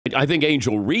I think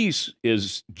Angel Reese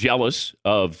is jealous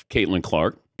of Caitlin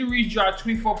Clark. Reese dropped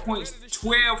 24 points,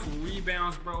 12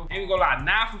 rebounds, bro. Ain't gonna lie,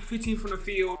 9 for 15 from the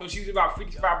field. So she was about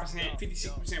 55%,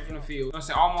 56% from the field. You know, I'm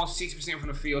saying almost 6% from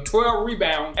the field. 12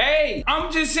 rebounds. Hey,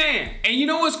 I'm just saying. And you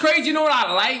know what's crazy? You know what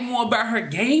I like more about her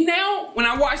game now? When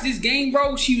I watched this game,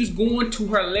 bro, she was going to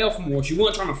her left more. She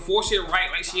wasn't trying to force it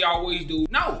right like she always do.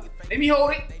 No, let me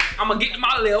hold it. I'm gonna get to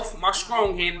my left, my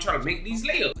strong hand, and try to make these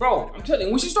layups. Bro, I'm telling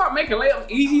you, when she start making layups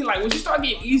easy, like when she start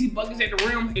getting easy buckets at the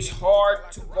rim, it's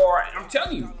hard to guard. I'm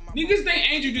telling you, niggas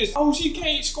think Angel just, oh, she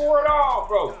can't score at all,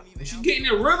 bro. When she getting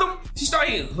in rhythm, she start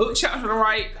hitting hook shots from the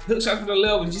right, hook shots from the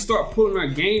left, and she start pulling her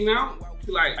game out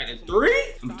to like the three.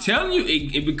 I'm telling you,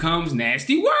 it becomes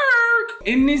nasty work.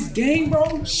 In this game,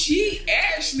 bro, she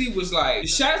actually was like, the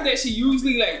shots that she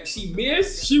usually like, she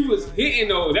missed, she was hitting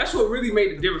those. That's what really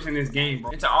made the difference in this game, bro.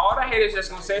 And to all the haters that's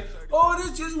gonna say, oh,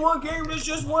 this just one game, this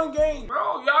just one game. Bro,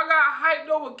 y'all got hyped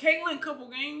over Caitlin couple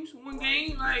games, one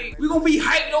game. Like, we gonna be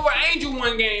hyped over Angel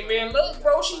one game, man. Look,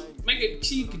 bro,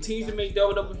 she continues to make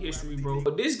double history, bro.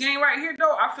 But this game right here,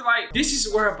 though, I feel like this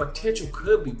is where her potential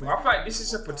could be, bro. I feel like this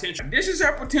is her potential. This is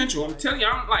her potential. I'm telling you,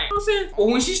 I'm like, you know what I'm saying? But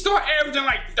when she start averaging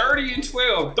like 30 and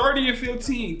 12, 30 and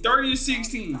 15, 30 and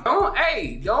 16,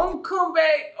 don't come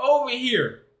back over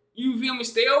here. You feel me?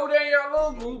 Stay over there in your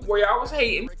little group where y'all was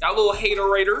hating. Y'all little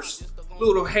haterators.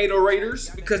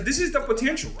 Because this is the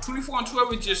potential. 24 and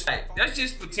 12 is just like, that's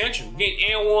just potential. Getting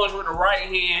N1s with the right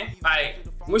hand. Like,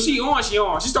 when she on, she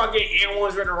on. She start getting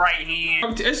N1s with the right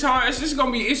hand. It's hard.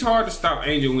 It's hard to stop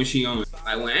Angel when she on.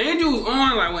 Like when Angel's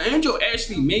on, like when Angel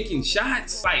actually making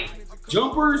shots, like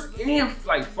jumpers and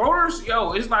like floaters,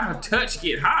 yo, it's like her touch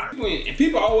get hotter. And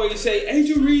people always say,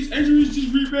 Angel Reese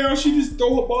just rebounds. She just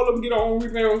throw her ball up and get her own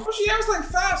rebounds. She has like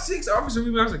 5, 6 offensive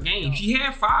rebounds a game. She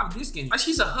had 5 this game. Like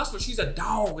she's a hustler. She's a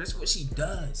dog. That's what she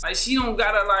does. Like she don't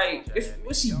gotta like, it's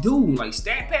what she do. Like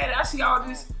stat padded. I see all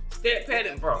this stat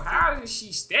padding, bro. How is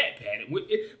she stat padding?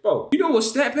 Bro, you know what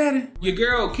stat padding? Your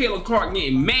girl Caitlin Clark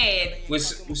getting mad when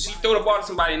she throw the ball to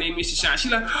somebody and they miss a shot. She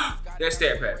like, that's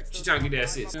stat padding. She trying to get that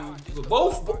assist. But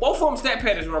both of them stat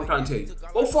padding is what I'm trying to tell you.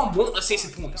 Both of them want assist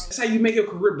and points. That's how you make your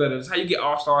career better. That's how you get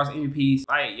all-stars, MVPs.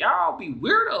 Like, y'all be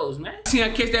weirdos, man. See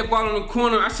her catch that ball in the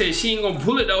corner. I said she ain't gonna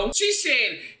pull it though. She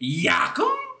said,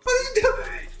 Yakum?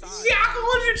 Yakum,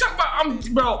 what are you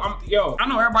talking about? Yo, I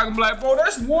know everybody gonna be like, bro,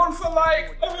 that's 1 for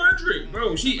like 100.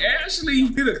 Bro, she actually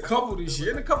did a couple this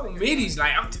year, a couple middies.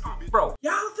 Like, bro,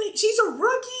 y'all think she's a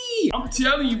rookie? I'm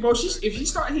telling you, bro, if she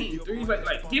start hitting threes,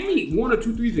 like give me 1 or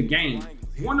 2 threes a game.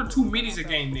 1 or 2 middies a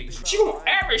game, nigga. She gonna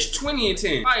average 20 and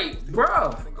 10. Like,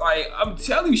 bro, like, I'm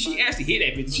telling you, she actually hit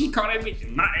that bitch. She caught that bitch,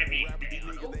 not that bitch.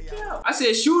 I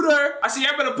said, shoot her. I said,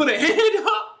 I better put a hand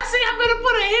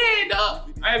up.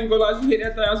 I ain't gonna lie, she hit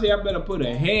that thing. I said, I better put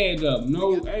a hand up.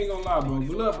 No, I ain't gonna lie, bro.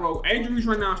 But look, bro, Angel Reese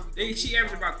right now, she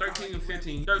averaged about 13 and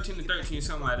 15, 13 to 13,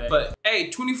 something like that. But hey,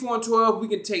 24 and 12, we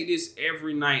can take this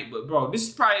every night. But bro, this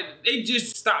is probably, they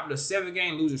just stopped the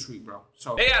 7-game losing streak, bro.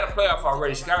 So they got a playoff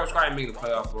already. Chicago's trying to make the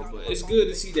playoff, bro. But it's good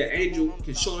to see that Angel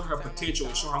can show her potential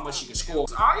and show how much she can score.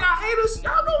 So all y'all haters,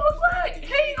 y'all don't regret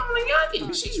hating on the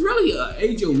youngin'. She's really a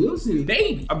Angel Wilson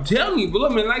baby. I'm telling you, but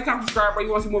look, man, like, comment, subscribe, bro.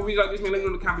 You want to see more videos like this, man? Let me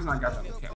know in the comments and I got y'all.